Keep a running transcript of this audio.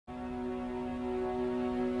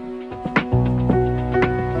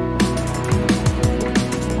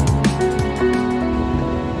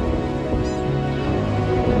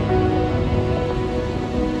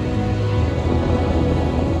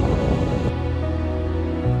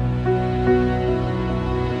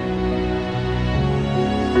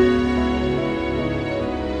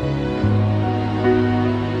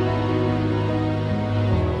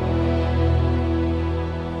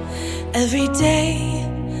Every day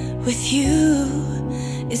with you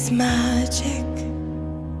is magic.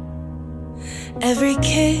 Every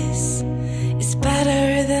kiss is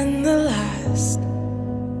better than the last.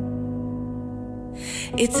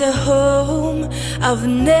 It's a home I've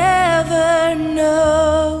never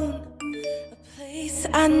known, a place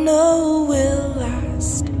I know will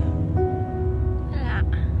last.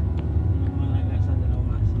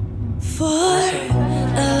 For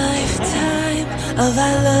a lifetime of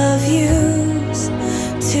I love yous,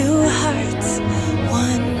 two hearts,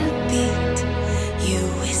 one beat. You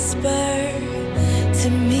whisper to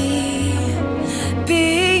me,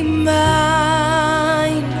 be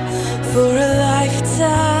mine. For a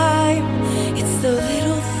lifetime, it's the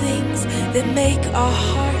little things that make our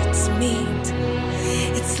hearts meet.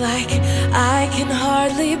 It's like I can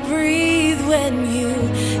hardly breathe when you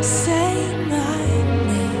say my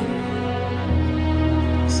name.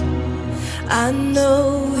 I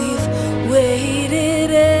know we've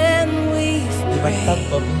waited and we've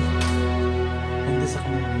prayed,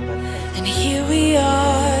 and here we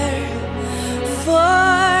are for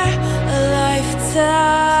a lifetime.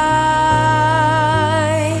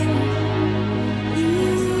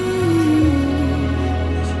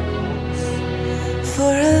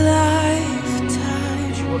 For a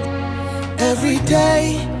lifetime. Every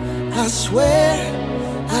day I swear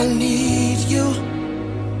I need you.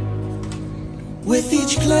 With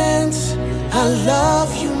each glance, I love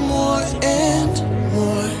you more and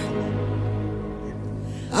more.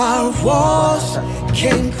 Our walls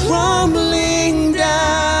came crumbling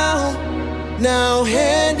down. Now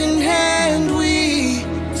hand in hand we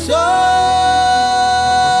soar.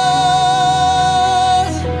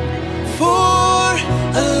 For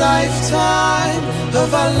a lifetime of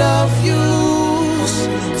I love yous,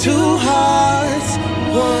 two hearts,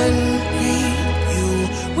 one beat. You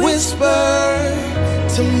whisper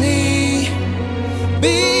to me,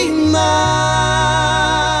 be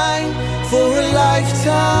mine. For a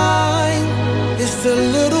lifetime, it's the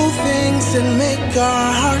little things that make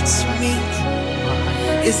our hearts meet.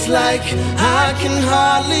 It's like I can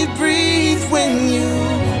hardly breathe when you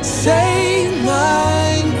say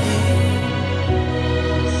my name.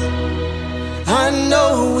 I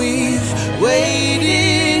know we've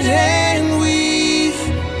waited and we've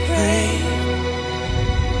prayed,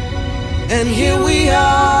 and here we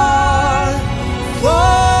are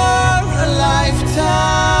for a lifetime.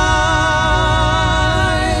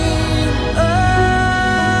 Oh,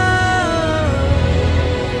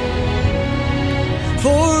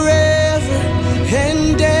 forever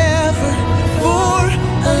and ever for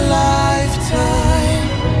a lifetime.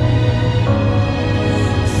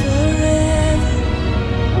 Forever,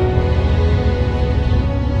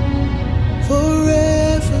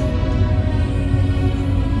 forever.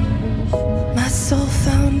 My soul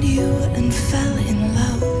found you and fell in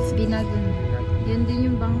love. Yun din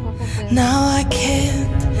yung bangko ko. Now I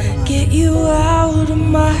can't get you out of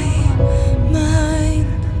my mind.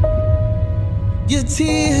 Your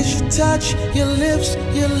tears, your touch, your lips,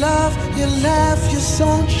 your love, your laugh, your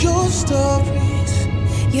songs, your stories.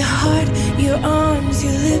 Your heart, your arms,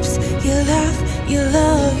 your lips, your laugh, your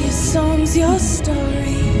love, your songs, your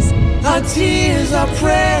stories. Our tears, our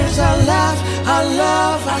prayers, our laugh, our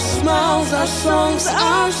love, our smiles, our songs,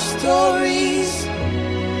 our stories.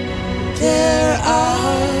 They're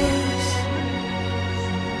ours.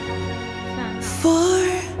 For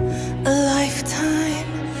a lifetime,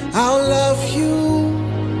 I'll love you.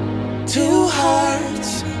 Two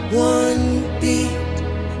hearts, one beat.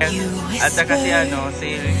 you At saka si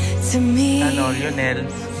whisper to me, Lionel.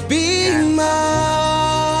 Be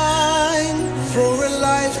mine for a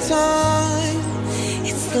lifetime.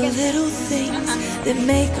 it's the little things that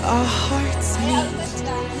make our hearts meet.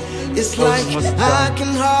 It's like I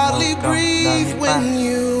can hardly breathe when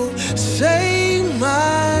you say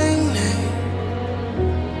my name.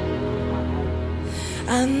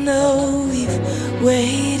 I know we've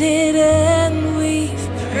waited and we've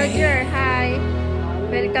Roger, prayed. hi.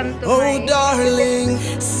 Welcome to Oh, my... darling,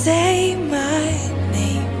 Say my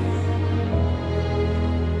name.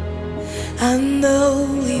 I know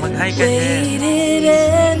we've Mag-hi ka din. waited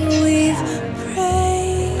and we've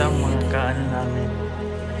prayed, Ito ang mga kaano namin.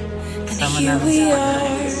 and Kasama here namin we sa are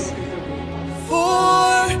pag-alis.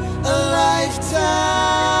 for a lifetime.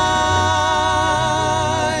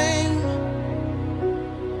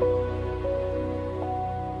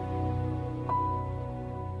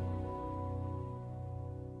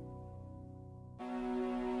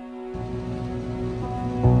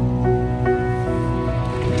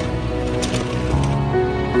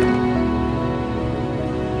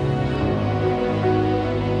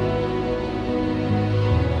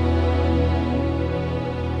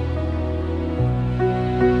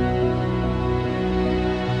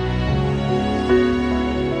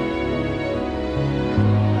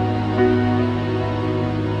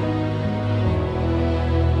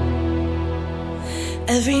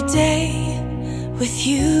 Every day with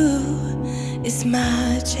you is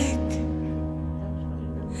magic.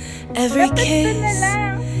 Every kiss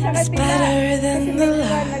is better than the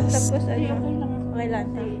last.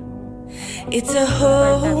 It's a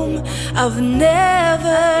home I've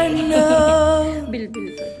never known.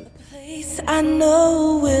 Place I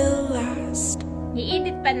know will last.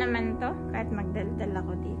 I-edit pa naman to kahit magdaldal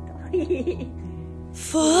ako dito.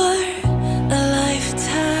 For a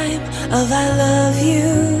lifetime of I love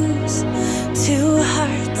yous, two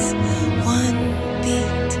hearts, one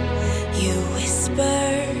beat. You whisper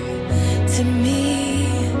to me,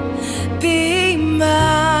 be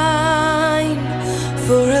mine.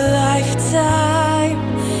 For a lifetime,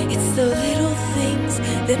 it's the little things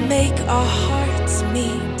that make our hearts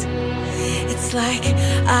meet. It's like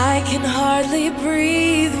I can hardly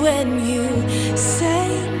breathe when you say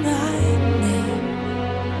my name.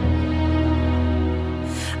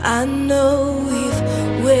 I know we've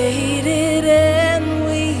waited and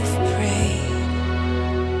we've prayed,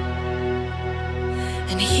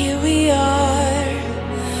 and here we are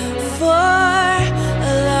for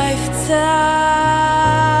a lifetime.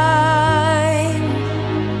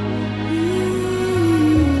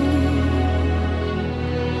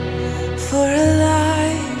 For a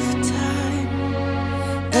lifetime.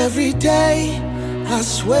 Every day I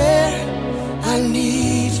swear I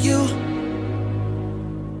need you.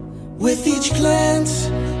 With each glance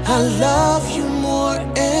I love you more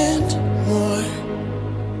and more.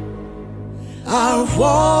 Our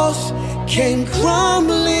walls came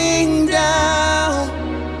crumbling down.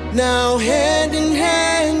 Now hand in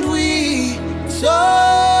hand we soar.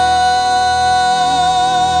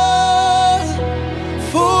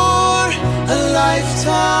 For a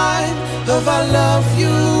lifetime of I love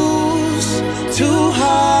yous, two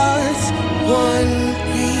hearts, one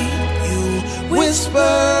beat. You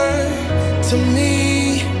whisper to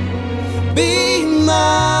me, be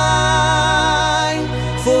mine.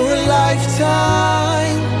 For a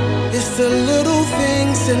lifetime, it's the little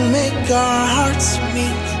things that make our hearts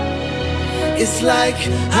meet. It's like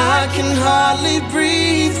I can hardly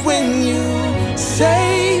breathe when you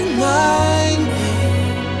say my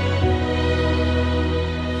name.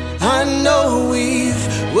 I know we've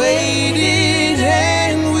waited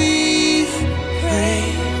and we've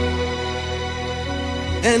prayed,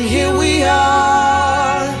 and here we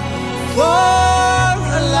are for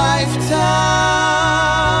a lifetime.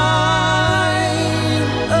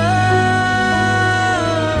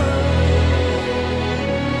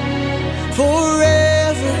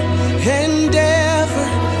 Forever and ever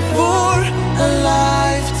for a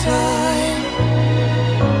lifetime.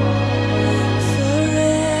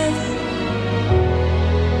 Forever.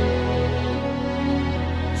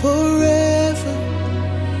 Forever.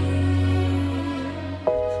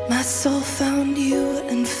 My soul found you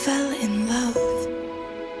and fell in love.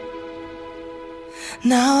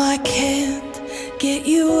 Now I can't get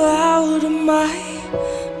you out of my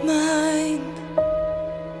mind.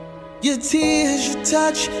 Your tears, your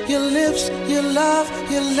touch, your lips, your love,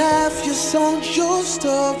 your laugh, your songs, your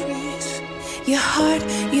stories. Your heart,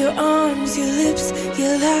 your arms, your lips,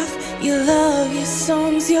 your laugh, your love, your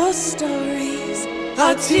songs, your stories.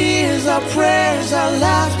 Our tears, our prayers, our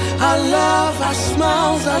laugh, our love, our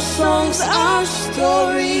smiles, our songs, our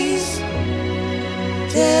stories.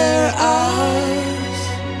 They're ours.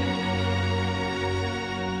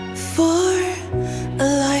 For a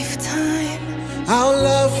lifetime, I'll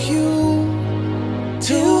love you.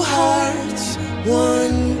 Two hearts,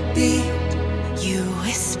 one beat. you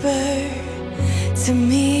whisper to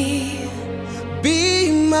me,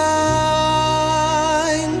 Be mine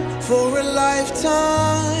for a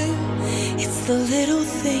lifetime. it's the little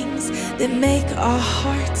things that make our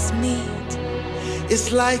hearts meet.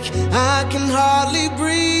 It's like I can hardly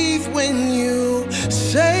breathe when you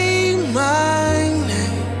say my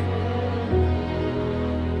name.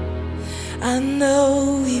 I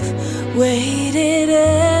know we've waited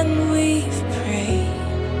and we've prayed.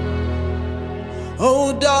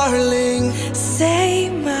 Oh, darling, Say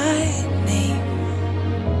my name.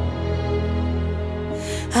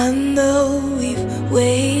 I know we've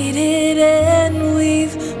waited and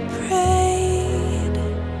we've prayed,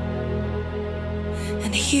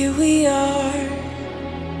 and here we are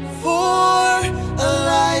for a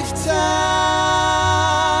lifetime.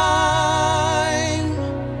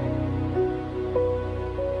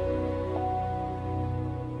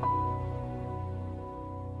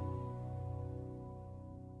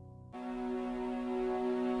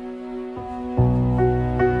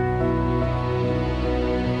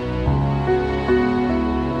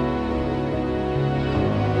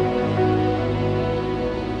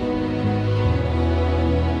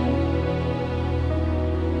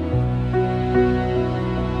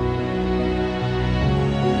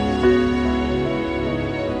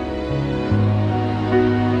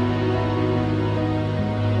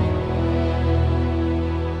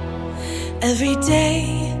 Every day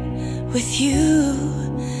with you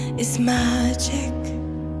is magic.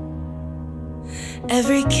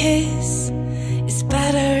 Every kiss is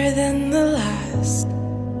better than the last.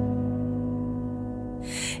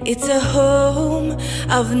 It's a home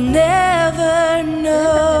I've never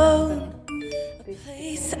known, a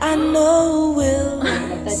place I know will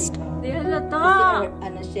last. Di halata.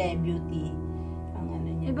 Ano siya, beauty. Ang ano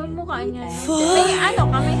niya. Ibang mukha niya. For May ano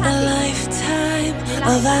ka, may a hati. lifetime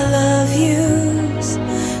of I love yous,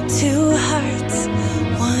 two hearts,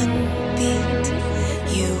 one beat.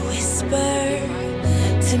 You whisper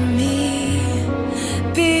to me,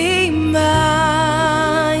 be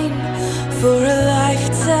mine for a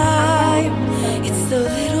lifetime. It's the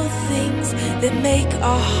little things that make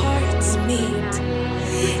our hearts meet.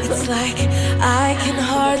 It's like I can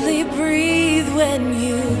hardly breathe when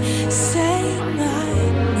you say my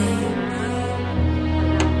name.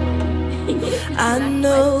 I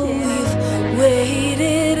know we've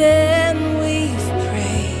waited and we've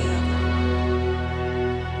prayed,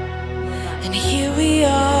 and here we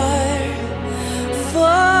are for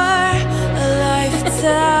a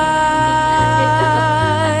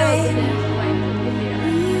lifetime.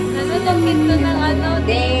 Nalulungkit to ng ano,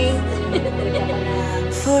 Day.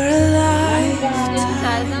 For a lifetime. yung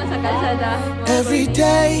sana sa kalsada. Every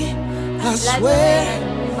day, I swear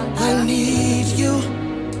I need you.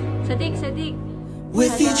 Sadik, sadik.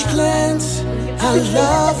 With each glance, I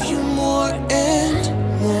love you more and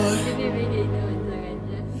more. Bibigay naman sa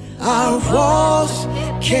kanya. Our walls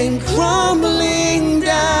came crumbling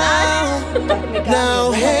down.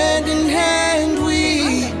 Now hand in hand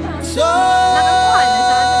we soar.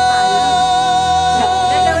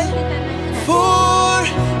 For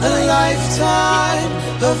a lifetime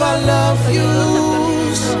of I love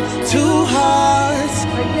yous, two hearts,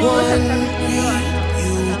 one beat.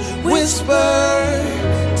 You whisper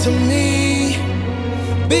to me,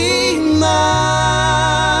 be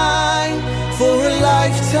mine for a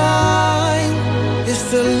lifetime. It's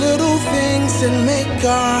the little things that make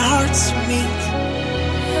our hearts meet.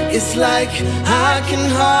 It's like I can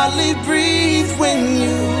hardly breathe when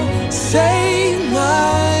you say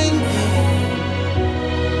my name.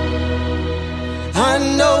 I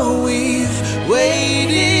know we've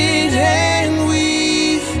waited and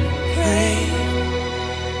we've prayed,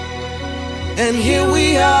 and here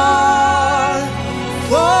we are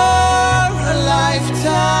for a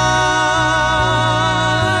lifetime.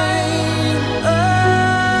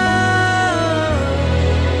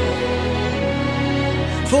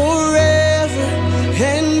 Forever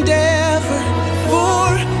and ever for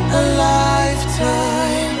a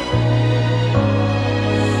lifetime.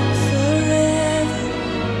 Forever.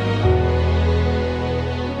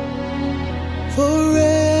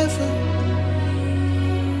 Forever.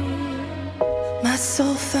 My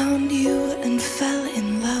soul found you and fell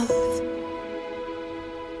in love.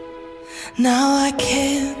 Now I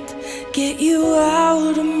can't get you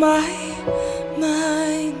out of my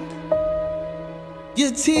mind.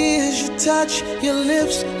 Your tears, your touch, your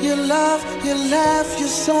lips, your love, your laugh, your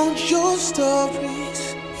songs, your stories.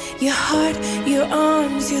 Your heart, your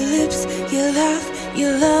arms, your lips, your laugh,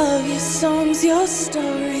 your love, your songs, your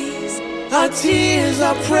stories. Our tears,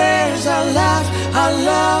 our prayers, our laugh, our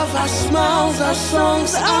love, our smiles, our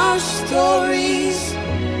songs, our stories.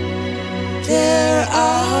 They're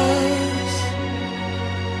ours.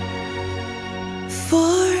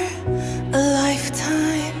 For a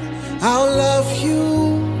lifetime, I'll love you,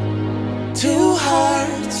 two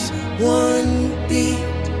hearts, one beat.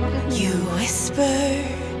 you whisper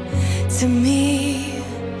to me,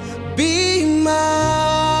 Be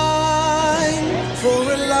mine for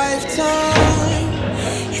a lifetime.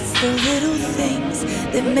 it's the little things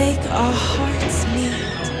that make our hearts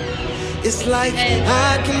meet. It's like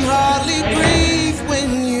I can hardly breathe when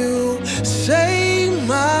you say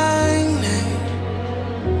my name.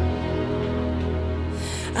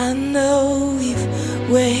 I know we've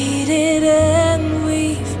waited and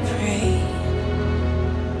we've prayed.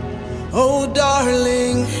 Oh,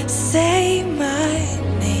 darling, Say my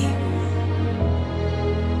name.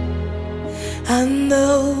 I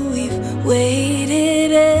know we've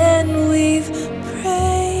waited and we've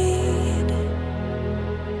prayed,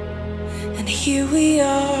 and here we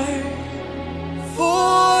are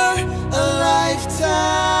for a lifetime.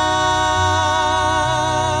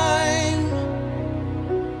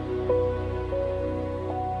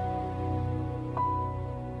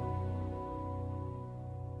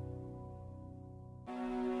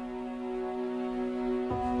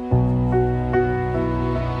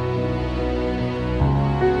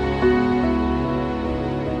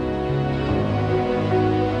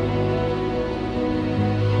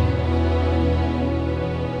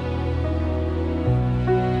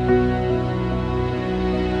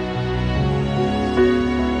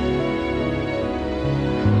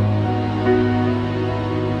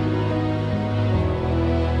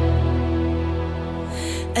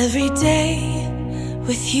 Every day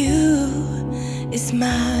with you is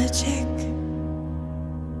magic.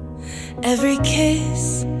 Every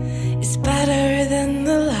kiss is better than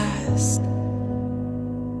the last.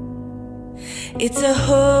 It's a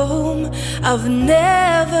home I've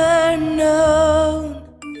never known,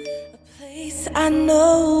 a place I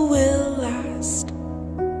know will last.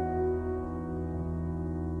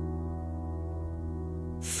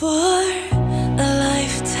 For a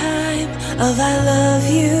lifetime of I love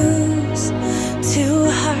yous, two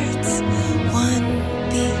hearts, one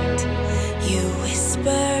beat. You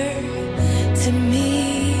whisper to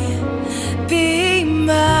me, be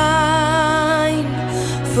mine.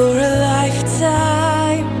 For a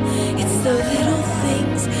lifetime, it's the little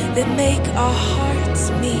things that make our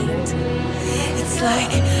hearts meet. It's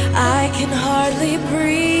like I can hardly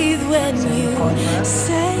breathe when you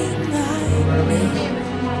say my name.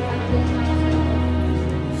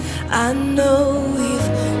 I know we've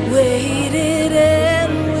waited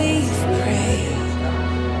and we've prayed,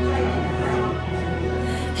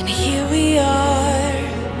 and here we are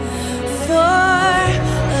for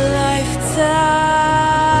a lifetime.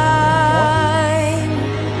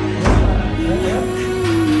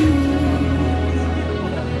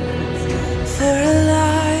 For a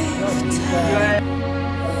lifetime.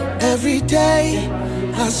 Every day,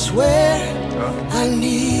 I swear I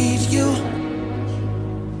need you.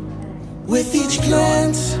 With each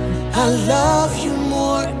glance, I love you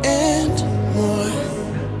more and more.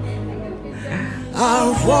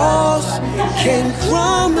 Our walls came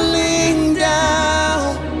crumbling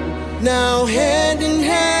down. Now hand in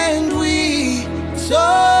hand we soar.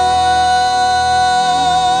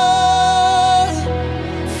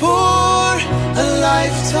 For a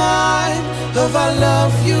lifetime of I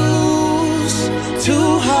love yous,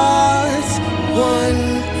 two hearts, one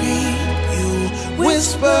beat. You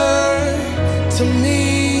whisper to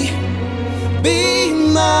me, be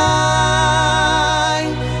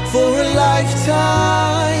mine. For a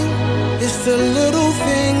lifetime, it's the little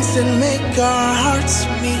things that make our hearts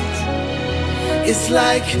meet. It's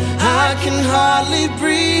like I can hardly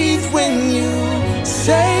breathe when you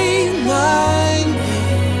say my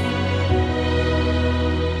name.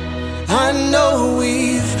 I know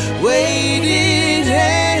we've waited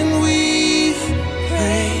and we've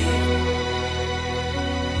prayed,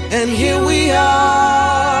 and here we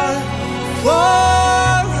are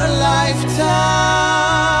for a lifetime.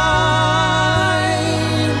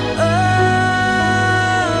 Oh,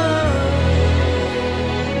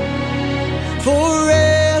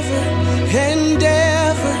 forever and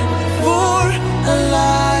ever for a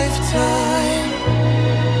lifetime.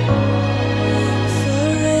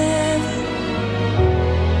 Forever,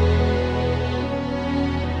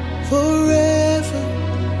 forever.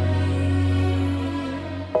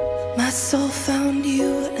 My soul found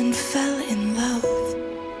you and fell in love.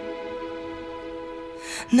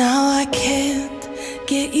 Now I can't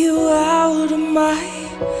get you out of my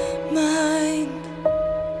mind.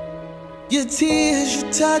 Your tears,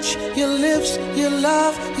 your touch, your lips, your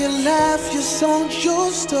love, your laugh, your songs,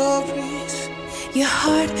 your stories. Your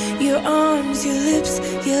heart, your arms, your lips,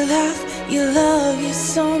 your laugh, your love, your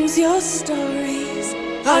songs, your stories.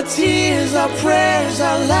 Our tears, our prayers,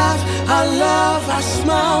 our laugh, our love, our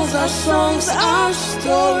smiles, our songs, our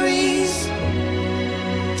stories.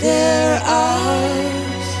 They're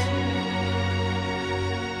ours.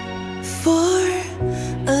 For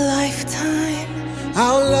a lifetime,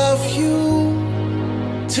 I'll love you.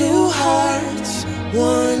 Two hearts,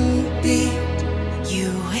 one beat.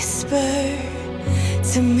 you whisper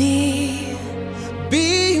to me,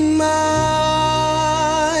 Be mine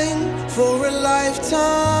for a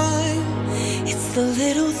lifetime. it's the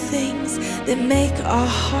little things that make our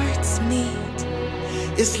hearts meet.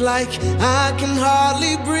 It's like I can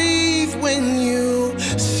hardly breathe when you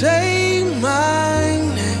say my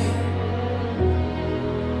name.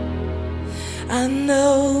 I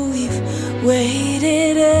know we've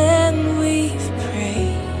waited and we've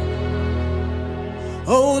prayed.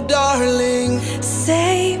 Oh, darling,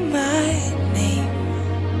 Say my name.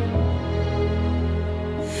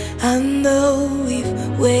 I know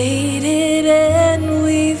we've waited and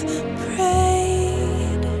we've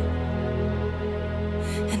prayed,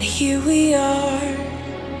 and here we are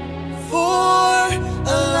for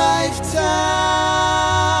a lifetime.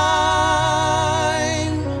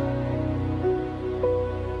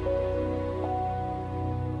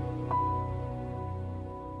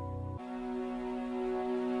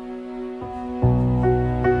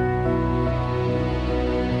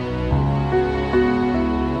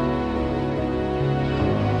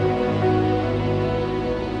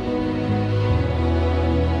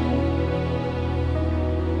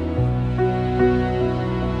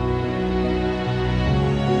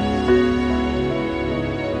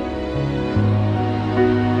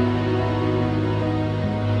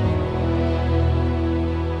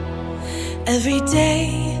 Every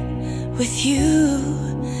day with you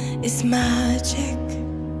is magic.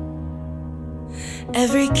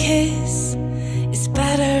 Every kiss is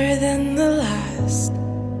better than the last.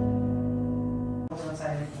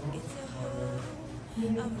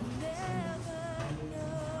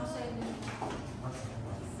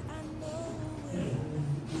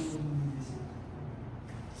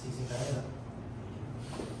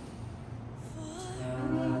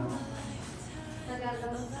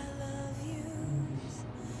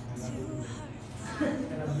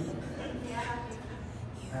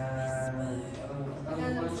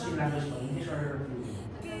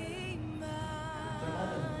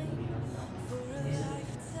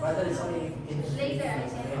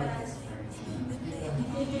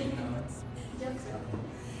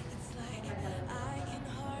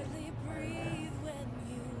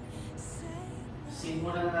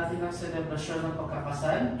 Simulan na natin ang selebrasyon ng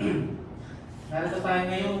pagkakasal. Narito tayo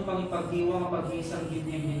ngayon upang ipagdiwang ang pag-iisang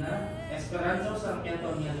JOSEFINA, Esperanzo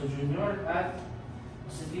Sarmiento Jr. at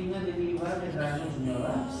Josefina de Liva Medrano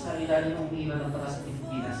Jr. sa ilalim ng umiilan ng bansa sa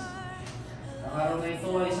Pilipinas. Ang araw na ito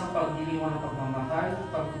ay isang pagdiriwang ng pagmamahal,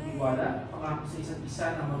 pagtitiwala, pangako sa isa't isa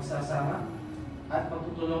na magsasama at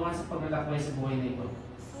pagtutulungan sa paglalakbay sa buhay na ito.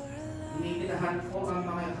 Iniimbitahan po ang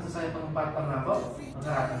mga kasasayang pangpapangako.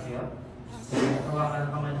 Magkaratang kayo. Hawakan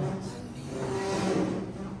ang kamay mo.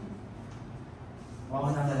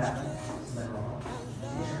 Hawakan ang lalaki. Sabi mo.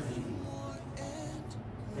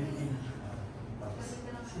 Philippine.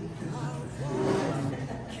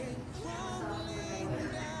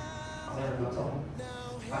 Okay, ito.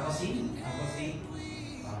 Ako si?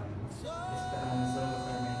 Esperanzo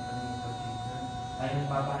ay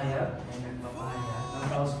nagpapahayag ng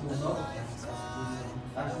taos puso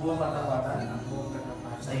at buong katapatan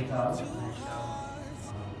sa ikaw,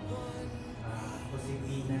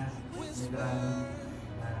 JOSEFINA Medrano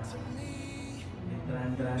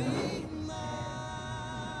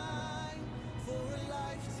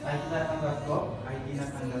ay tinatanggap ko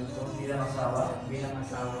bilang asawa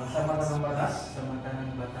sa mata ng batas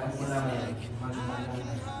mula ngayon.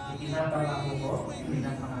 Ipinapangako ko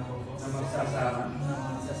na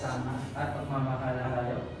magsasama at magmamahalan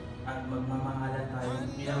tayo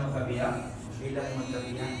bilang magkabiyak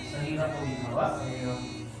sa hirap o ginhawa,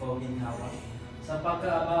 sa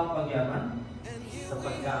pagkaaba o pagyaman,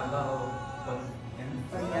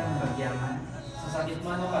 sa sakit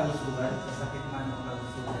man o kalusugan,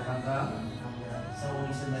 hanggang sa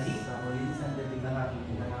huling sandali ng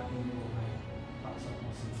aking buhay. Paksok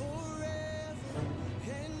mo siya.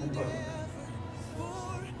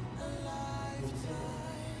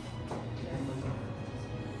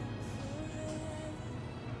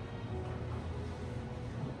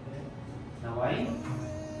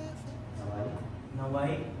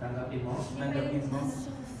 Naway, tanggapin mo ang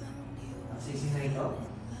sising na ito.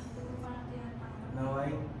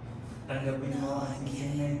 Naway, tanggapin mo ang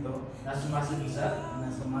sising na ito Na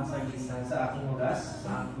sumasagisa sa aking wagas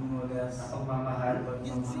na pagmamahal at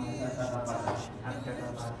katapatan.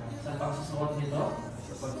 Sa pagsusuot nito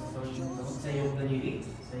sa iyong daliri,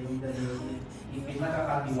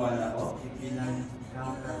 ipinakakatiwala ko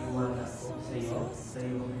sa iyo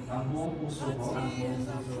ang buong puso ko at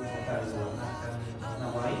kaluluwa.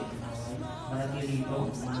 Naway, manatiling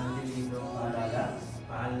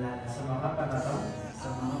paalala sa mga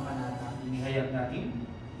panatang inihayag natin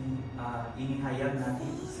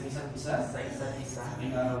sa isa't isa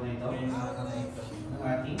ngayong araw na ito ng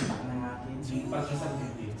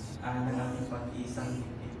ating pag-isang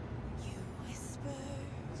dibdib.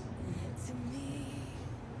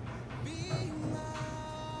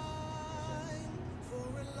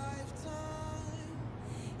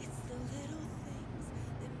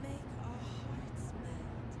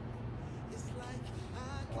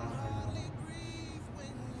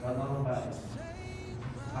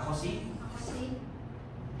 Ako si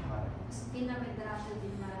Josefina Medrano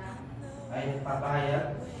Jr. ay nagpapahayag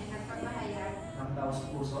ng ng taos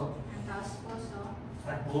puso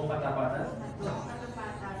at buong katapatan na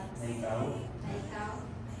ikaw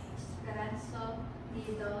Esperanzo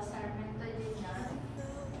Sarmiento Jr.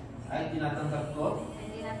 ay tinatanggap ko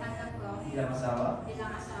bilang asawa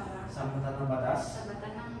sa mata ng batas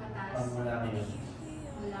pagmula ngayon.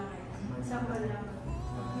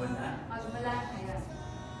 Magmula ngayon.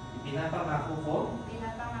 Ipinapangako ko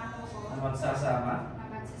na magsasama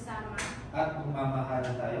at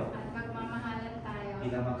magmamahalan tayo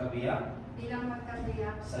bilang magkabiyak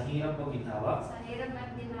sa hirap o ginhawa,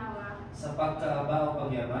 sa pagkaaba o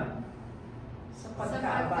pagyaman,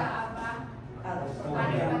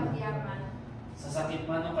 sa sakit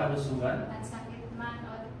man o kalusugan,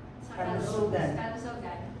 kalusugan.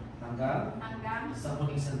 hanggang sa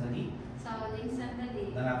huling sandali sa huling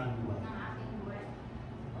sandali ng aking buhay. ng aking buhay.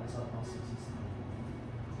 Pagsuot mo siksik sa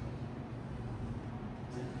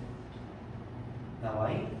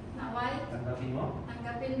Naway, tanggapin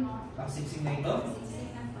mo ang siksik na ito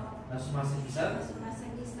siksik na to na sumasagisag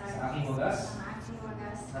sumasagisag sa aking wagas sa aking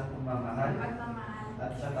wagas at pagmamahal pagmamahal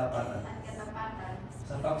at katapatan. at katapatan.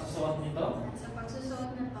 Sa pagsusuot nito At sa pagsusuot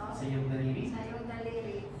na to sa iyong daliri, sa iyong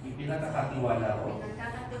daliri, ipinagkakatiwala ko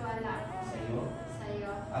pinagkakatiwala ko sa iyo sa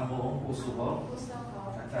iyo ang buong puso ko puso ko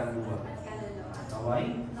at kaluluwa. at kaluluwa. Naway,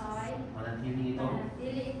 Naway, manatili ito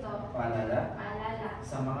manatili ito paalala paalala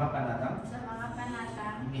sa mga panatang sa mga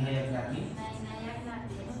panatang inihayag natin na inayag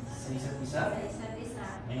natin sa isa't isa sa isa't isa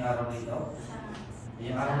ngayong araw na ito, sa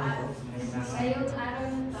ngayong araw na ito ngayong araw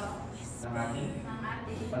na to ng ating ng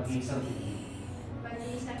ating pag-iisang bibig.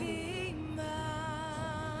 pag-iisang Be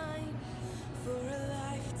mine for a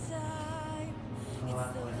lifetime. Mga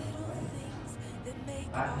It's the little things that make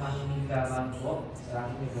at maninigaman po sa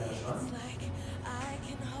aking relasyon. like I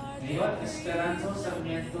can hardly Ngayon, Esperanzo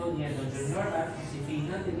Sarmiento Nieto Jr. at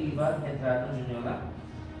Josefina Jeddah Jr.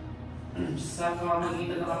 Sa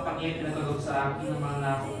pamamagitan ng kampanya pinagagawag sa akin ng mga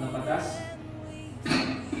nakakot na batas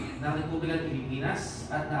ng Republikang Pilipinas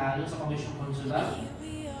at naayon sa Komisyong Consulate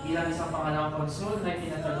bilang isang pangalawang konsul na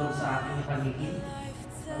pinagagawag sa akin ng paligid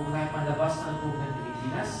na unay panlabas ng Republikang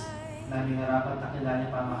Pilipinas na minarapat na kilala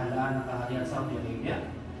pamahalaan ng kaharian sa Saudi Arabia.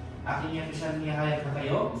 Aking opisyal niyahayag na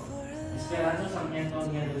kayo, Esperanzo Sarmiento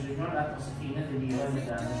Nieto Jr. at Josefina Jeddah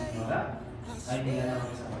Jr. ay bigyan ng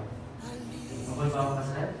isa. Okay ba ako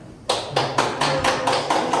kasalit?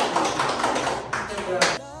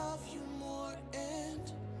 Love you more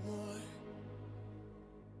and more.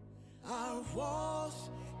 Our walls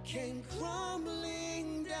came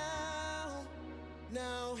crumbling down.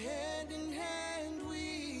 Now hand in hand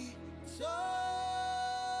we soar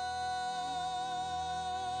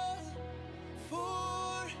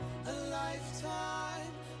for a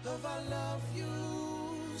lifetime of our love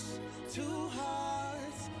yous. Two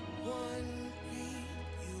hearts, one beat.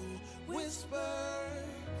 You whisper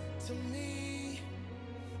to me,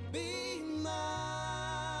 be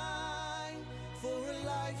mine for a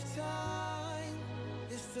lifetime.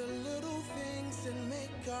 It's the little things that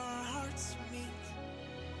make our hearts meet.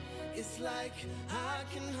 It's like I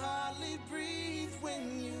can hardly breathe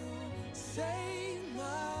when you say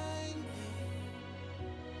my name.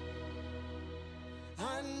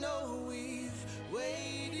 I know we've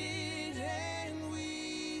waited and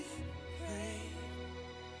we've prayed,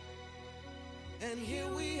 and here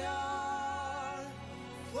we are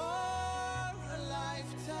for a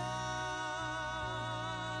lifetime.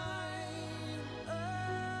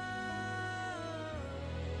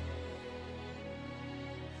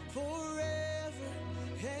 Forever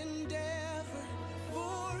and ever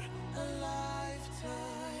for a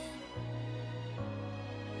lifetime.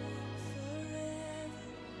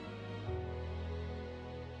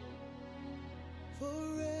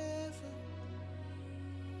 Forever.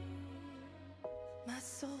 My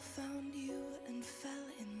soul found you and fell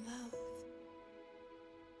in love.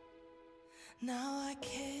 Now I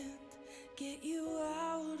can't get you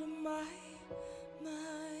out of my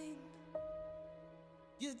mind.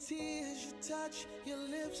 Your tears, your touch, your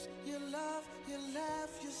lips, your love, your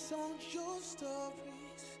laugh, your songs, your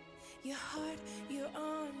stories. Your heart, your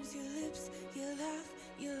arms, your lips, your laugh,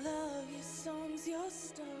 your love, your songs, your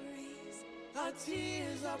stories. Our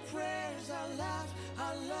tears, our prayers, our laughs,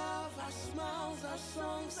 our love, our smiles, our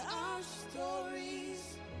songs, our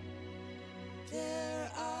stories.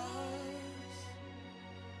 They're ours.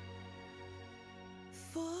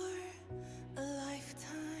 For a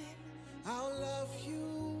lifetime, I'll love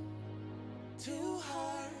you. Two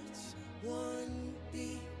hearts, one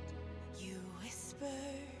beat. you whisper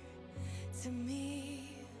to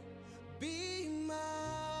me, Be mine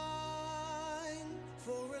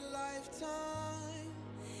for a lifetime.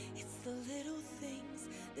 it's the little things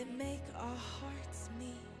that make our hearts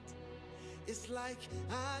meet. It's like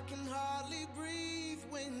I can hardly breathe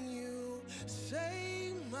when you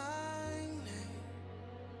say my name.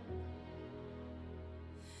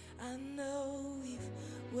 I know we've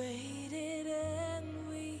waited and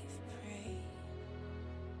we've prayed.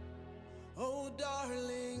 Oh,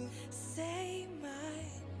 darling, Say my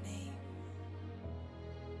name.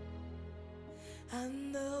 I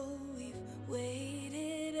know we've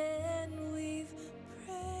waited and we've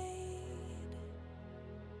prayed.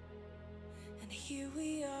 And here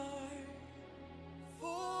we are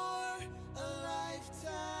for a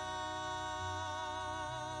lifetime.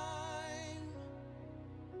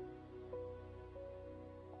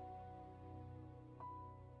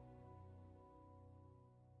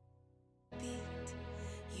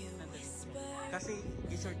 Kasi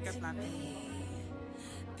i-shortcut natin.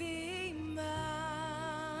 Be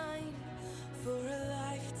mine for a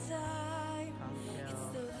lifetime. It's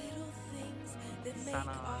the little things that make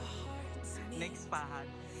our hearts meet. Next pahan.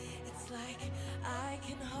 It's like I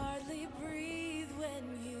can hardly breathe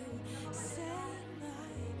when you say my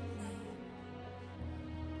name.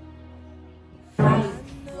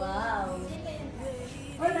 Wow.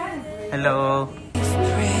 Hello.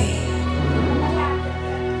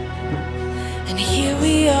 And here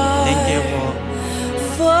we are. Thank you po.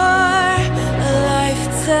 For a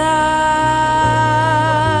lifetime.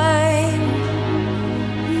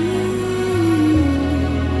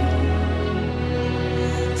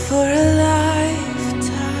 For a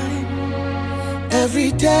lifetime.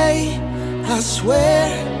 Every day, I swear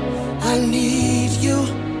I need you.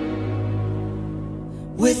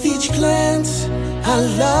 With each glance, I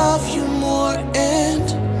love you more and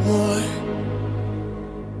more.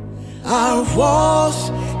 Our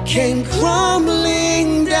walls came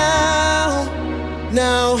crumbling down.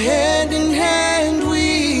 Now hand in hand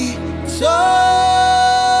we soar.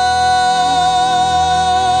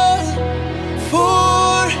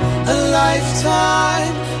 For a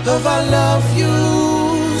lifetime of our love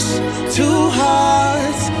yous. Two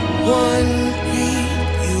hearts, one beat.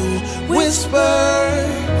 You whisper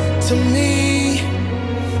to me,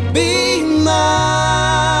 be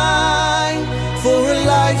mine for a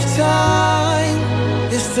lifetime.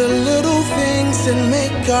 It's the little things that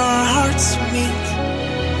make our hearts meet.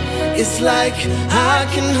 It's like I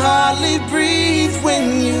can hardly breathe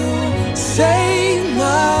when you say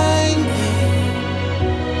my name.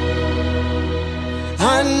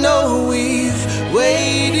 I know we've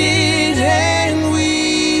waited and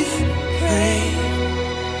we've prayed,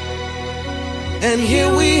 and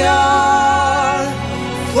here we are.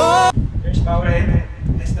 There's power ahead.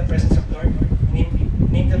 That's the presence of Lord.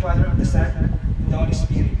 Name the Father, of the Son, and the Holy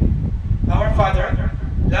Spirit. Our Father,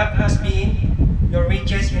 love us being your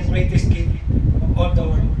richest and greatest gift of all the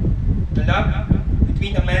world. The love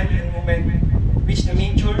between a man and woman, which the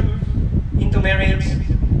mature into marriage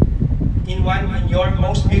in one in your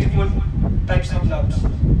most beautiful types of loves.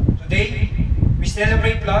 Today, we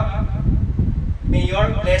celebrate love. May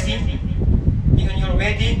your blessing be on your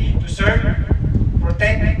wedding to serve,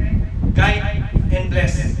 protect, guide, and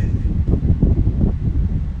bless.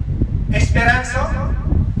 Esperanzo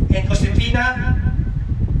and Josefina,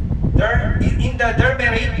 in their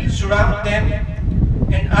marriage, surround them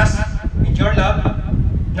and us with your love,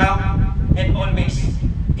 now and always.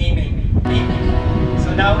 Amen.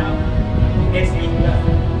 So now, let's meet love.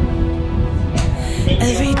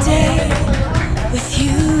 Every day with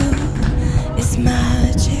you is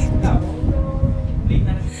magic.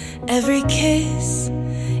 Every kiss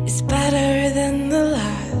is better than the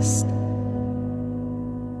last.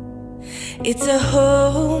 It's a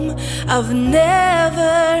home I've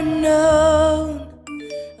never known,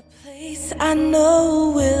 a place I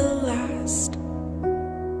know will last.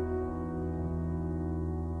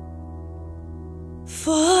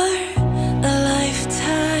 For a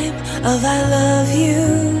lifetime of I love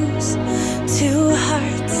yous, two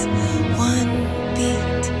hearts, one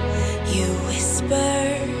beat. You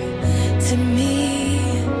whisper to me,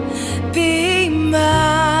 be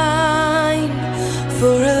mine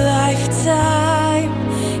for a lifetime.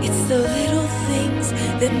 It's the little things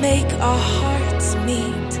that make our hearts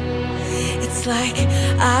meet. It's like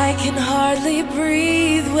I can hardly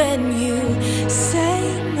breathe when you say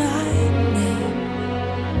my name.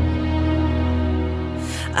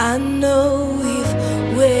 I know we've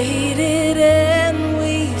waited and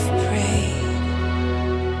we've prayed,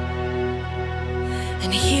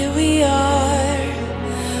 and here we are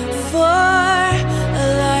for a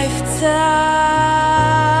lifetime.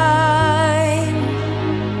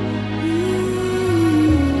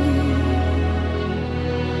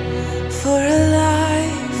 For a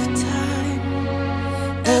lifetime.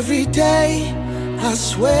 Every day, I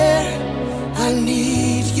swear I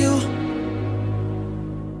need you.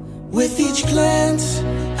 With each glance,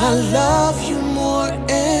 I love you more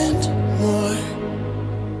and more.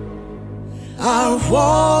 Our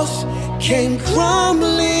walls came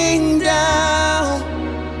crumbling down.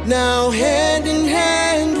 Now hand in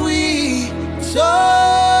hand we soar.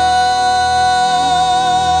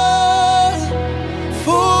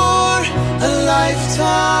 For a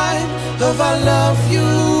lifetime of our love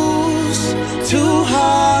yous. Two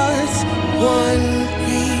hearts, one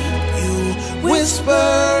beat. You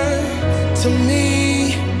whisper to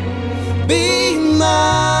me, be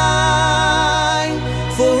mine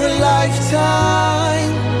for a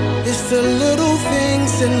lifetime. It's the little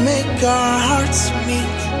things that make our hearts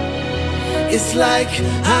meet. It's like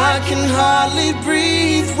I can hardly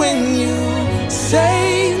breathe when you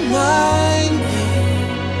say my name.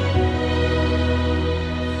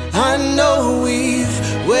 I know we've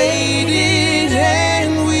waited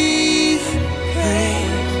and we've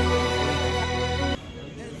prayed.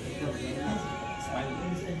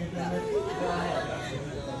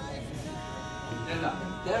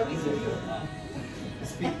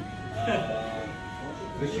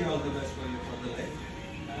 Wish you all the best for the day.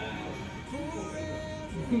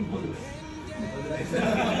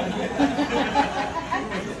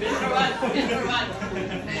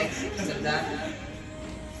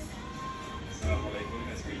 Assalamualaikum,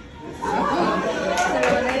 SB.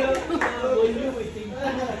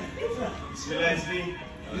 Bismillah, SB.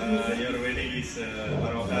 Your wedding is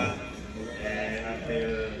Barokah and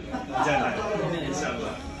until Jannah,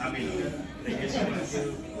 inshallah. Amin. Thank you so much.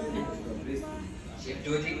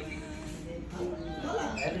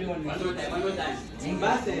 Everyone, one more time. You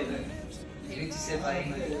need to say bye.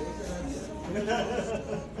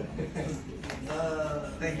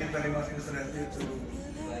 Thank you very much, Mr. Randy, to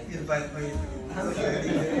invite me to the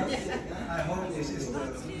wedding. I hope this is the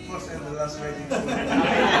first and the last wedding.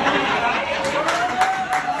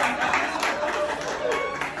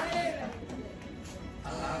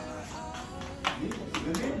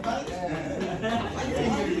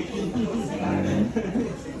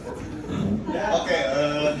 Okay,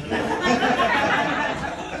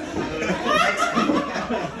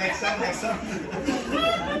 next time.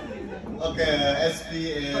 Okay, SP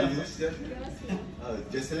and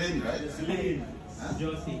Jocelyn, right? Jocelyn. Huh?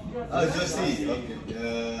 Josie. Oh, Josie.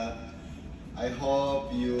 Okay. I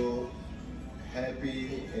hope you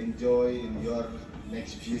happy, enjoy in your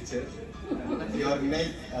next future, your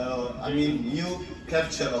next, new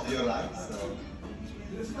chapter of your life. So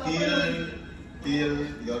till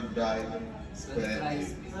your die,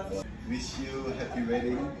 wish you happy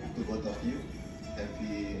wedding to both of you.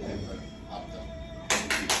 Happy ever after.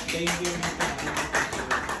 Thank you.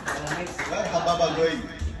 Where how Baba going?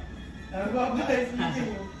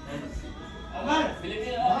 Omar.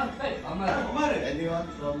 Anyone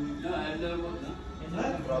from? No, I'm not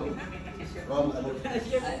working. From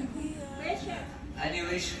Any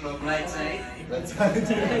wish from right side? that side.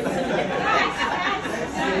 This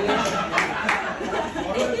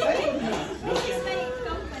is my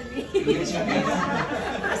company.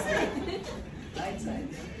 Right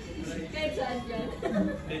side. Kahit saan dyan.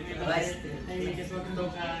 Right.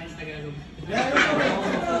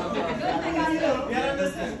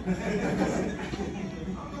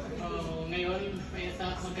 Ngayon,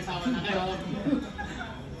 magkasama na kayo.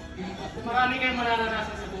 Marami kayong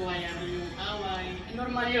mararanasan sa buhay. Yung away.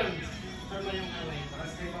 Normal yun. Normal yung away.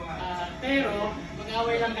 Pero,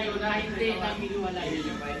 mag-away lang kayo na hindi naghihiwalay.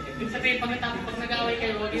 Ibig sabihin, pag nag-away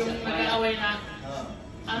kayo, wag yung nag-away na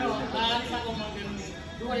aalis ako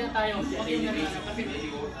duwaya tayo. Wag yung narito. Kasi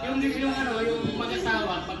yung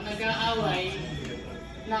mag-asawa, pag nag-aaway,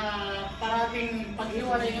 na parating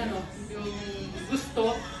paghiwalay yung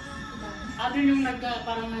gusto, yung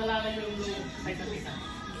parang nalalayo yung loob sa isa't isa.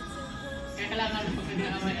 Kaya kailangan pag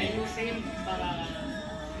nag-aaway ayusin para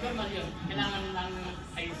normal yun. Kailangan lang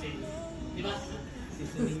ayusin. Di ba?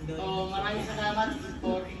 So maraming salamat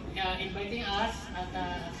for inviting us at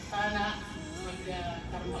sana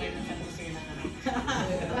magkaroon kayo ng josefina.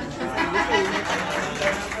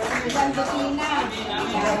 Josefina.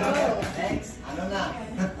 Next. Ano na?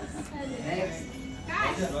 Next.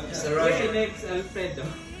 Mr. Roy. Next, Alfredo.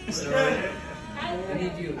 Mr. Roy. We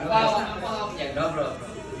need you. No, bro.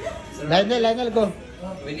 Lionel, go.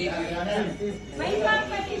 We need you. May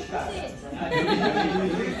papalis kasi.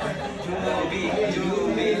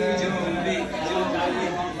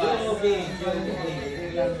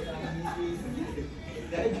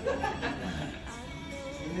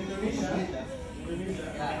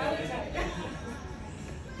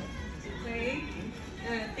 Okay.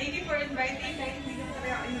 Thank you for inviting. Kahit hindi ko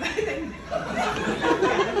talaga ako invited.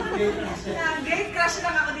 Great crush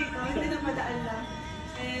lang ako dito. Hindi na madaan lang.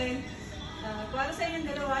 And para sa inyong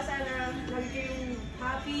dalawa, sana lagi kayong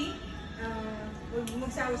happy. Huwag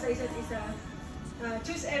magsawa sa isa't isa.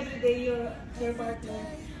 Choose every day your partner.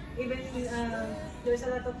 Even there's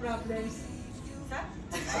a lot of problems.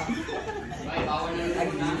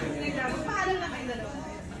 Magpahalan na kayong dalawa.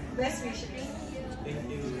 Best wishes. Thank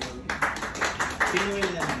you. Sino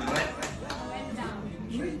yun yan?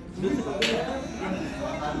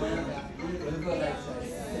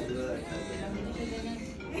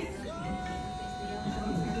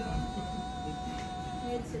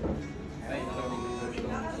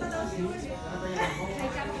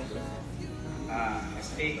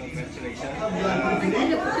 Congratulations.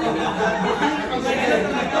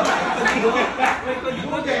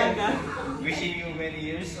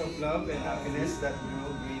 love and happiness that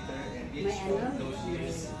grow greater in each of those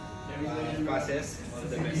years. Passes. All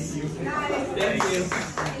the best. Thank you.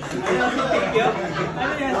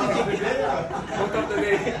 Book of the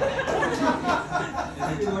day.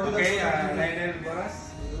 Okay, Lionel Boras.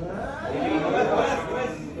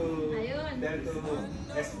 Then to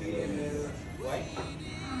SPNLY.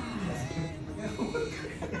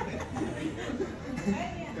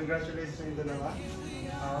 Congratulations sa inyo dalawa.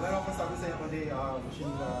 Meron akong sabi sa iyo kundi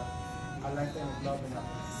wishing a lifetime of love and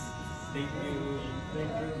happiness. Thank you. Thank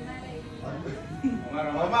you.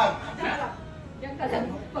 Omar! Diyan ka lang.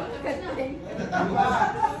 Pagkagaling.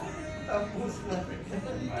 Tapos na.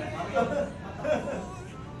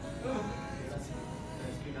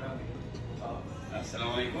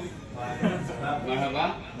 Assalamualaikum. Mahaba.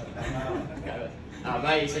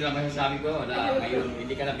 Bay, isa lang masasabi ko na ngayon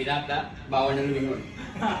hindi ka na binata, bawal na lumingon.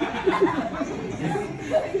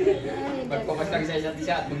 Pagpapas lang sa isa't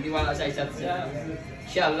isa at magtiwala sa isa't isa.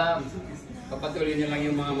 Inshallah, papatuloy niyo lang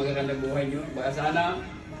yung mga magagandang buhay niyo. Baka sana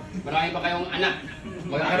marami pa kayong anak.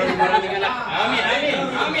 Magkakaroon ng maraming anak. Amin, amin,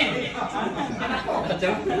 amin.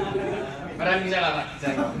 Maraming salamat.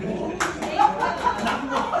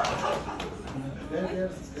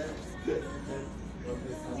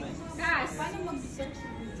 Guys, paano mag-search?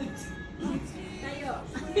 Tayo.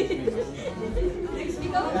 Next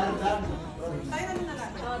ikaw? Tayo na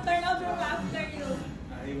lang. Turn over after you.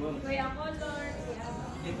 Kuya color.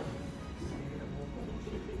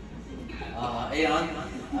 Ayun.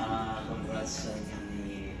 Congrats sa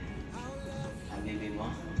ni Habibi mo.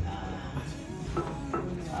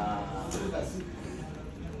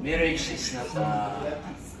 Marriage is not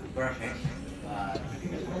perfect, but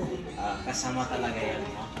kasama talaga yan,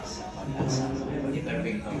 no? Sa pag-asama. Hindi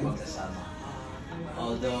perfect ang pagsasama.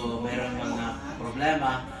 Although mayroon mga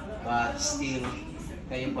problema, but still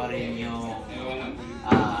kayo pa rin yung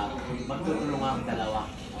magtutulungan ang dalawa.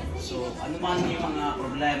 So ano man yung mga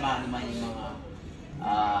problema, ano man yung mga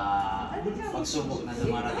pagsubok na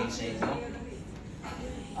dumarating sa inyo,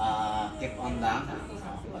 keep on lang,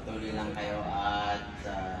 patuloy lang kayo at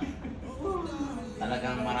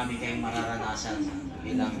talagang marami kayong mararanasan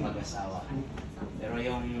bilang mag-asawa. Pero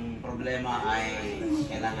yung problema ay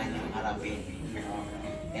kailangan niyong harapin.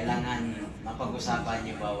 Kailangan mapag-usapan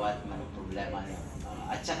niyo bawat mga problema niyo.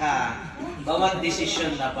 At saka, bawat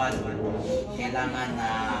desisyon dapat kailangan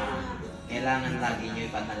lagi niyo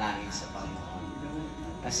ipanalangin sa Panginoon.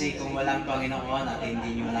 Kasi kung walang Panginoon at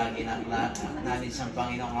hindi niyo lagi natin sa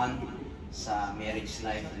Panginoon sa marriage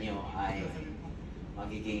life niyo ay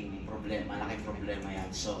magiging problema, malaking problema yan.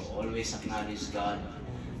 So, always acknowledge God.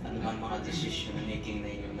 Ano man mga decision making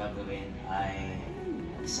na inyong gagawin ay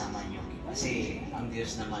isama nyo. Kasi ang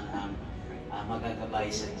Diyos naman ang magagabay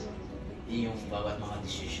sa inyong bawat mga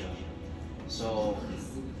decision. So,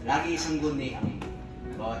 lagi isang guni ang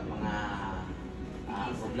bawat mga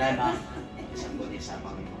problema, isang guni sa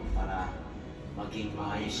Panginoon para maging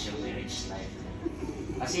maayos yung marriage life.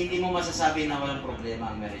 Kasi hindi mo masasabi na walang problema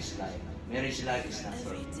ang marriage life. Marriage life is not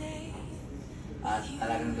perfect. At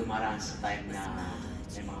talagang dumaraan sa time na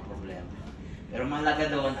may mga problema. Pero mahalaga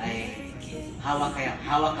doon ay hawak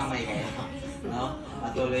kamay kayo. No?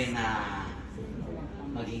 Patuloy na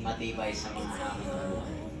maging matibay sa mga hamon ng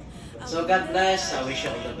buhay. So God bless. I wish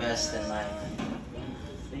you all the best in life.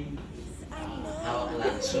 Hawak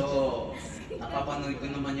lang. So, napapanood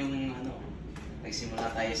ko naman yung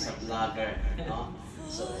nagsimula tayo sa vlogger. No?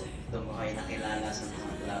 So, doon ko kayo nakilala sa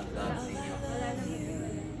mga vlog ninyo.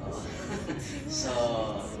 So,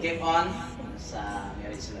 keep on sa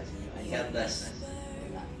marriage life niyo. And God bless.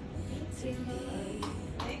 Thank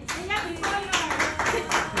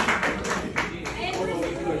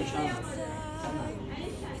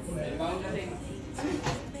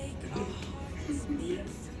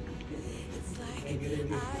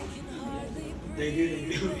you.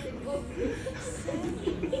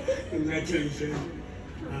 Congratulations.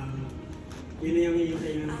 Yun na yung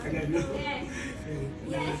hihintay ng tagal, no?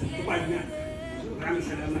 Tupad na. Maraming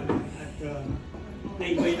salamat. At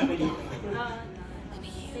na-invite ako dito.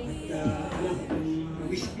 At ang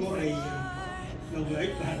wish ko ay long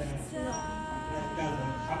life para at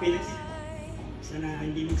happiness. Sana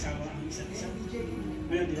hindi magsawa ang isa't isa.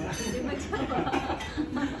 Ano, di ba? Hindi magsawa.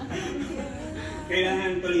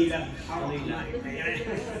 Kailangan tuloy lang. Tuloy lang.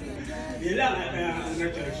 Yun lang at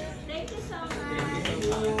congratulations. Thank you so much.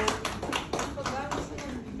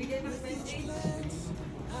 Bigyan ng message.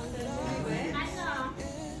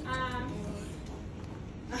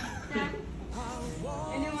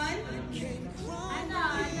 Anyone?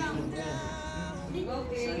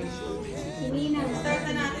 Okay. Start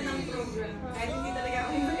na natin ang program. Kahit hindi talaga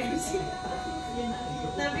ako yung MC.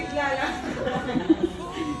 Sabi ko, Bigla lang.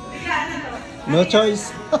 Bigla na to. No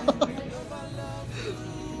choice.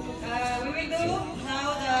 We will do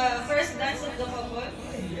now the first dance of the couple.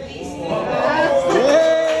 Please.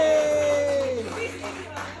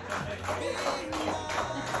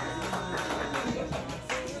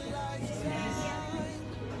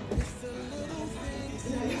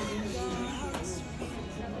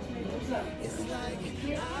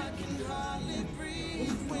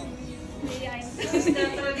 This is the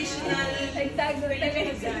traditional dance.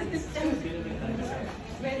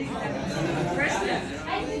 First dance.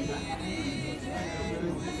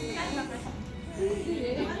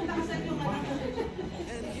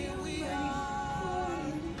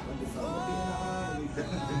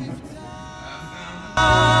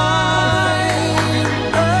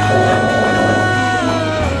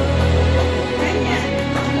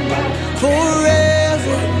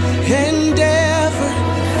 Forever and ever,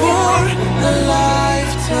 for a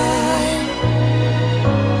lifetime.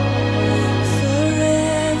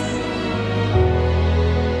 Forever,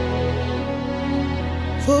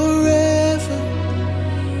 forever.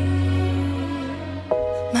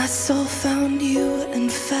 My soul found you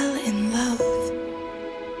and fell in love.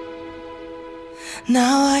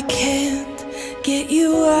 Now I can't get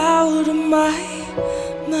you out of my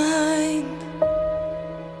mind.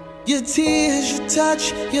 Your tears, your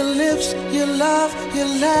touch, your lips, your love, your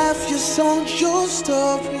laugh, your songs, your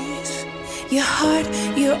stories. Your heart,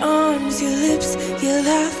 your arms, your lips, your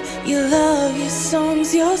laugh, your love, your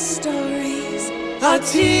songs, your stories. Our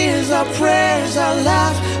tears, our prayers, our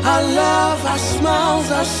laugh, our love, our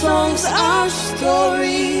smiles, our songs, our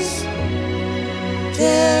stories.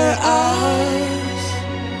 They're ours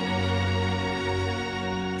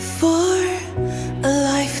for a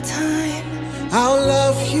lifetime. I'll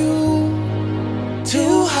love you,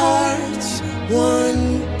 two hearts,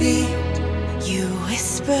 one beat. You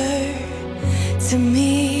whisper to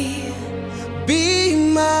me, be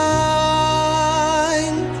mine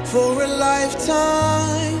for a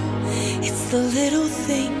lifetime. It's the little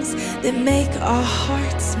things that make our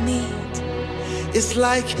hearts meet. It's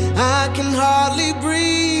like I can hardly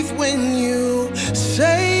breathe when you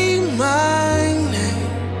say my name.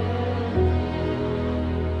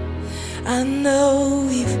 I know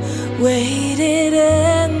we've waited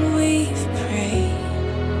and we've prayed.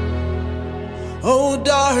 Oh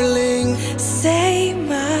darling, say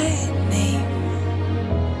my name.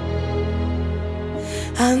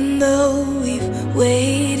 I know we've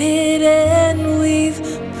waited and we've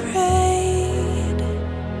prayed,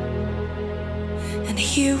 and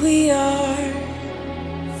here we are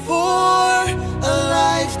for a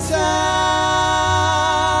lifetime.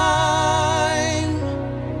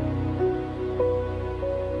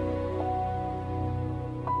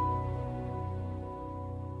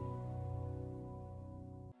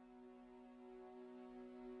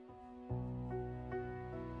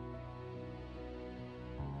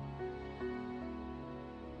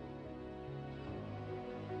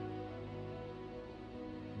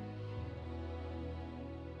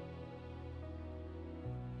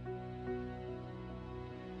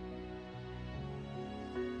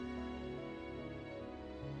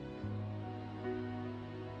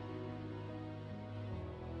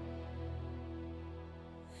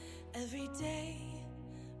 Every day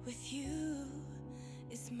with you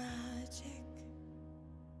is magic.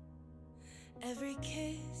 Every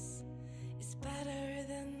kiss is better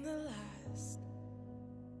than the last.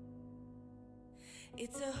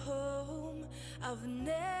 It's a home I've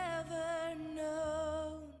never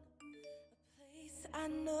known, a place I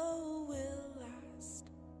know will last.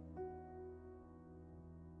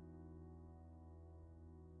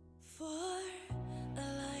 For a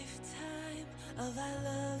lifetime of I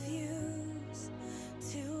love yous,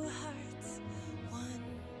 two hearts, one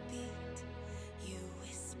beat. You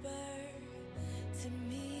whisper to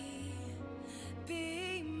me,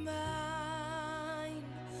 be mine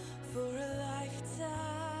for a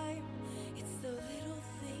lifetime. It's the little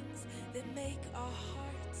things that make our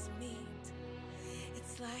hearts meet.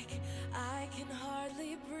 It's like I can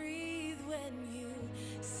hardly breathe when you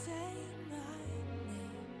say my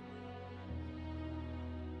name.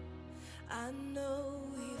 I know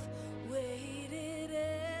we've waited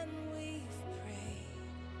and we've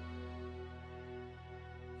prayed,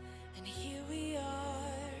 and here we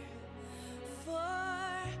are for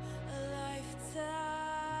a lifetime.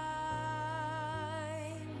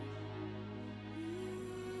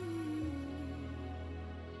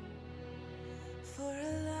 For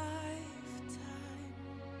a lifetime.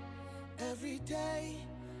 Every day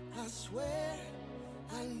I swear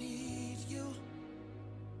I need you.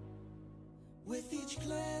 With each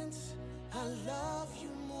glance, I love you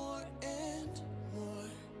more and more.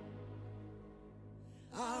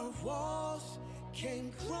 Our walls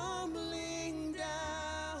came crumbling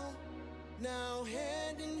down. Now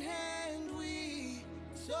hand in hand we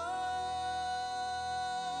soar.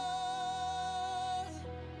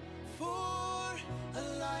 For a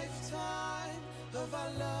lifetime of I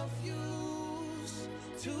love yous,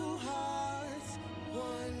 two hearts,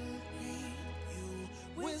 one beat. You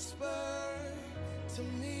whisper to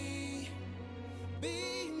me,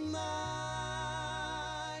 be mine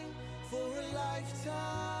for a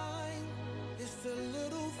lifetime. It's the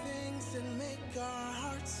little things that make our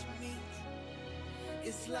hearts meet.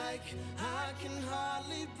 It's like I can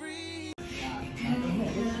hardly breathe.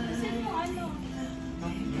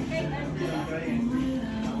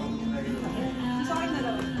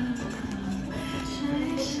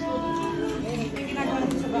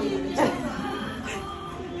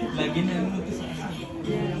 Lagi na yung luto sa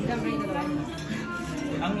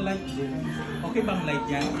ang light din. Okay bang light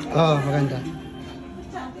yan? Oo, maganda.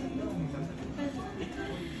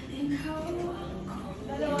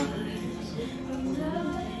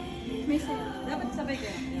 Dapat sabay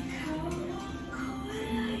kayo.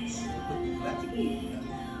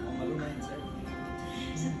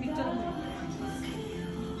 Picture mo.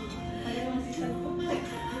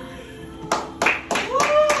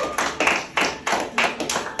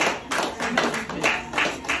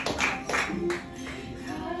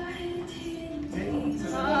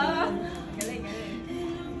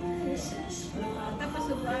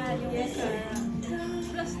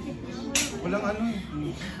 Walang ano eh.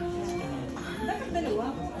 Dapat dalawa.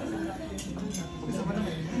 Isa pa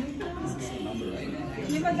naman.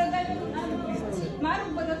 May magagano.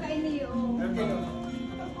 Marong pagkakain niyo.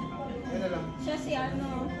 Yan na lang. Siya si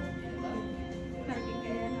ano. Parking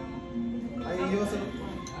kaya na. Ay, Joseph.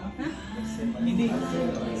 Ha? Hindi.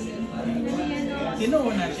 Sino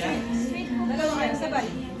una siya? Dalawa kayo, sabay.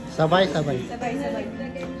 Sabay, sabay. Sabay, sabay.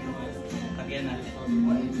 Lagyan natin.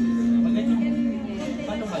 Maganyan.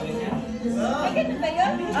 Paano maganyan? Ay, ganun ba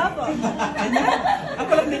yun? Opo.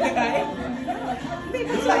 Ako lang din kakain. Hindi,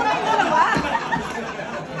 gusto ko kayong dalawa.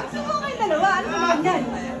 Gusto ko kayong dalawa. Ano ba ganyan?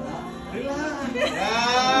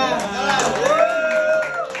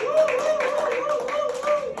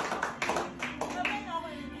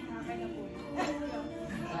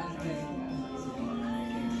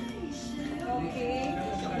 Okay.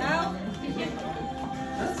 Now,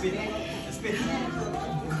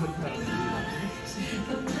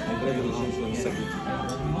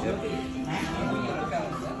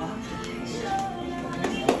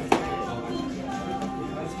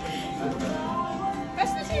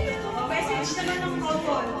 basta siya. Message naman ng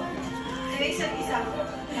couple. Sa isa't isa.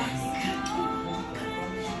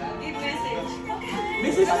 Give message.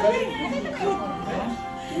 Message namin.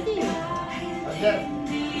 Hindi.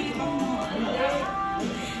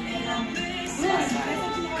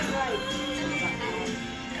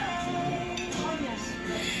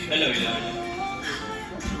 Hello, hello.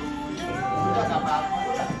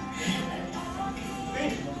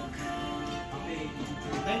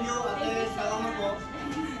 Thank you, ate. Salamat po.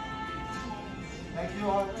 Thank you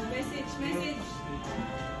all. Message, message.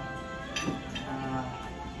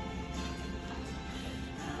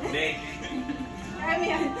 Hindi. Ano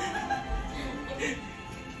yan?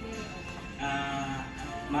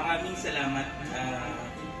 Maraming salamat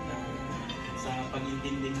sa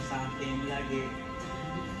pag-intindi mo sa akin lagi.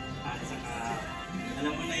 At saka,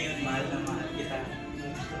 alam mo na yun, mahal na mahal kita.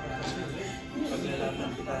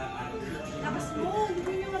 Paglalaban kita. Tapos mo, hindi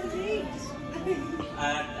ko yung lyrics.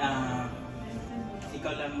 At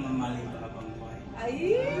ikaw lang mamaling ka habang buhay.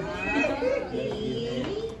 Ay!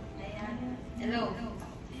 Hello.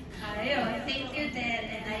 Ayun, thank you din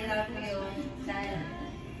and I love you. Dahil,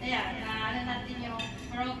 ayan, ano natin yung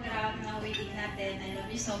program na wedding natin. I love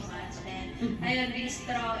you so much. And ayun, be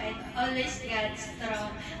strong and always God strong.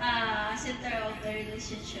 Center of the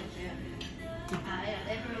relationship. Ayun,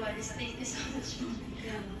 everyone is thank you so much.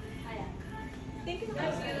 Ayan. Thank you.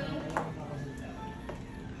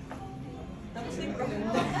 Tapos yung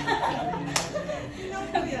program.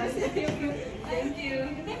 Thank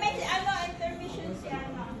you. Hindi, may ano, intermission si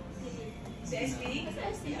ano. Si SP?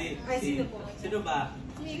 Hindi. Ay, sino po? Sino ba?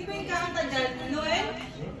 Hindi ba yung kakanta dyan? Noel?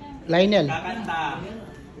 Lionel. Kakanta.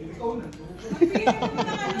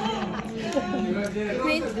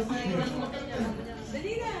 Wait.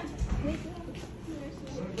 Dali na.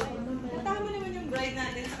 Puntahan mo naman yung bride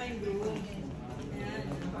natin sa kayong groom. Ayan.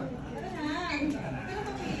 Tara na. Tara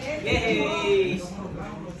mapilit. Yay!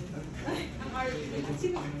 Ang art.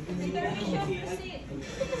 Sino? Intermission kasi.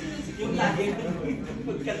 Yung lagi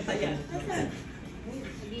magkanta yan.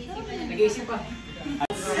 nag-iisip pa.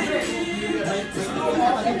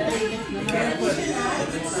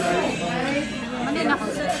 Ano na ko?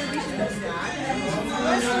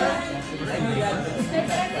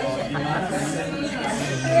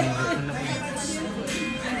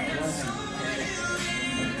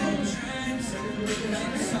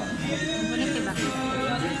 Bonito ba?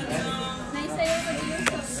 Naisayaw ko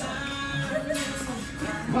dito.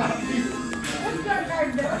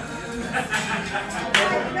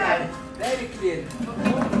 Very clear.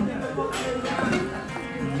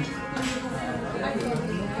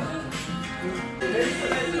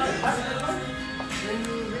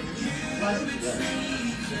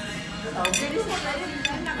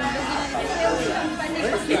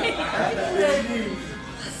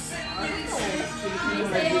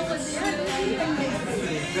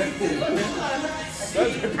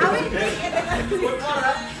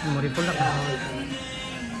 Memorable na ka.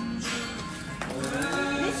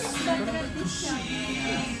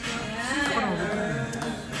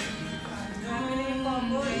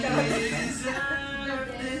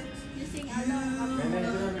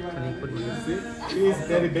 He is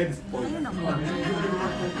very bad sport.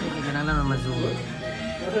 Ganang lang ma-zoom.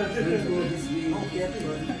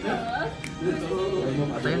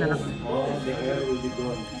 Patayin na lang. The air will be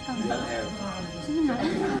gone. Your air. Sige na.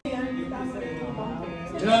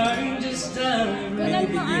 Darling, just dive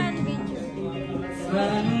right begin.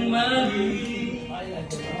 Finding my lead.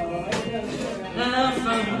 I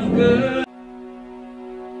found a girl.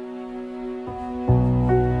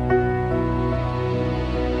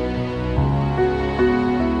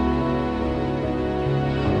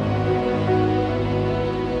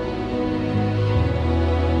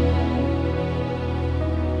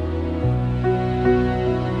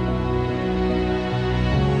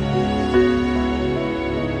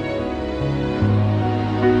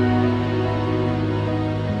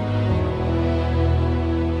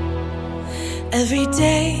 Every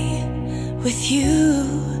day with you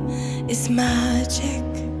is magic.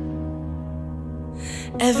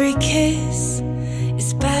 Every kiss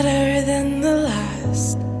is better than the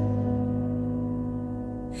last.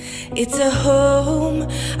 It's a home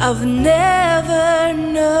I've never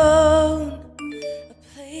known, a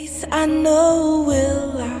place I know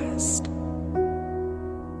will last.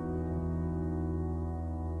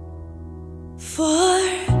 For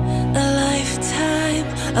a lifetime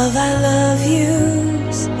of I love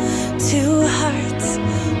yous, two hearts,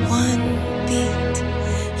 one beat.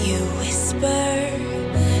 You whisper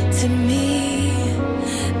to me,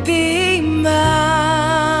 be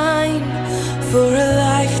mine for a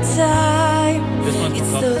lifetime.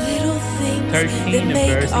 It's the little things that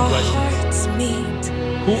make our hearts meet.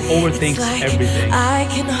 Who overthinks Like everything? I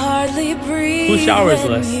can hardly breathe. Who showers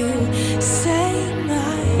when less? you say my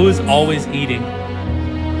Who is always eating?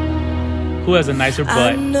 Who has a nicer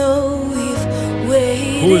butt?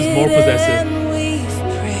 Who is more possessive?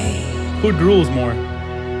 Who drools more?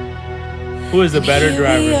 Who is a better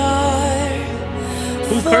driver?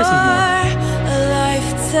 Who curses more?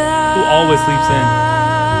 Who always sleeps in?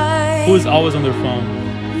 Who is always on their phone?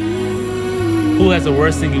 Who has the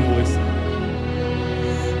worst singing voice?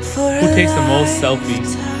 Who takes the most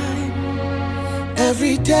selfies?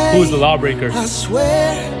 Every day, Who is the lawbreaker? I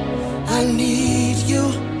swear I need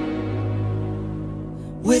you.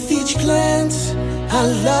 With each glance, I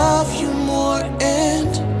love you